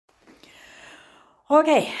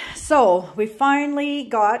Okay, so we finally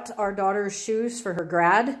got our daughter's shoes for her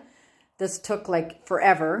grad. This took like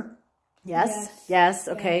forever. Yes? Yes.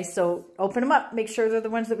 Okay, yes. So open them up. Make sure they're the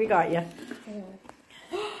ones that we got you.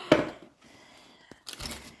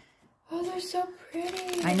 Oh, they're so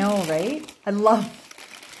pretty. I know, right? I love...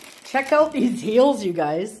 Check out these heels, you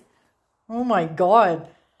guys. Oh my God.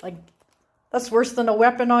 Like, that's worse than a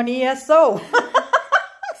weapon on ESO.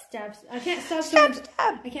 Stabs. I can't stab.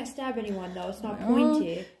 I can't stab anyone though. It's not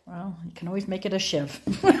pointy. Well, you can always make it a shiv.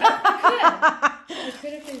 I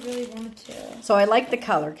could if I really wanted to. So I like the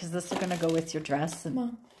color because this is going to go with your dress. And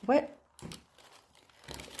Mom. What?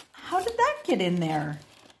 How did that get in there?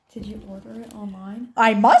 Did you order it online?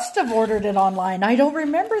 I must have ordered it online. I don't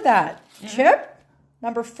remember that. Yeah. Chip,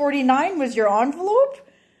 number 49 was your envelope?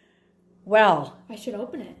 Well, I should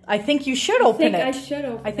open it. I think you should open it. I should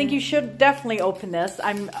open it. I think you should definitely open this.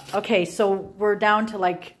 Okay, so we're down to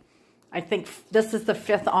like, I think this is the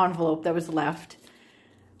 5th envelope that was left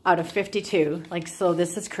out of 52. Like, so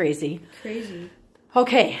this is crazy. Crazy.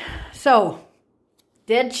 Okay, so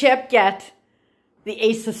did Chip get the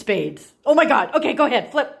Ace of Spades? Oh my God. Okay, go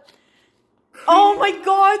ahead. Flip. Oh my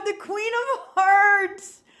God, the Queen of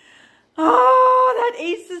Hearts. Oh, that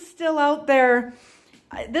ace is still out there.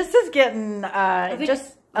 This is getting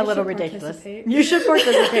just a little ridiculous. You should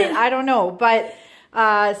participate. I don't know. But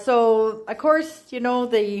so, of course, you know,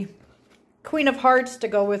 the Queen of Hearts to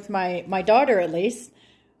go with my daughter, at least,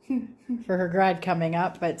 for her grad coming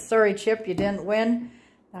up. But sorry, Chip, you didn't win.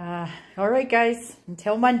 All right, guys.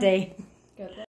 Until Monday. Good luck.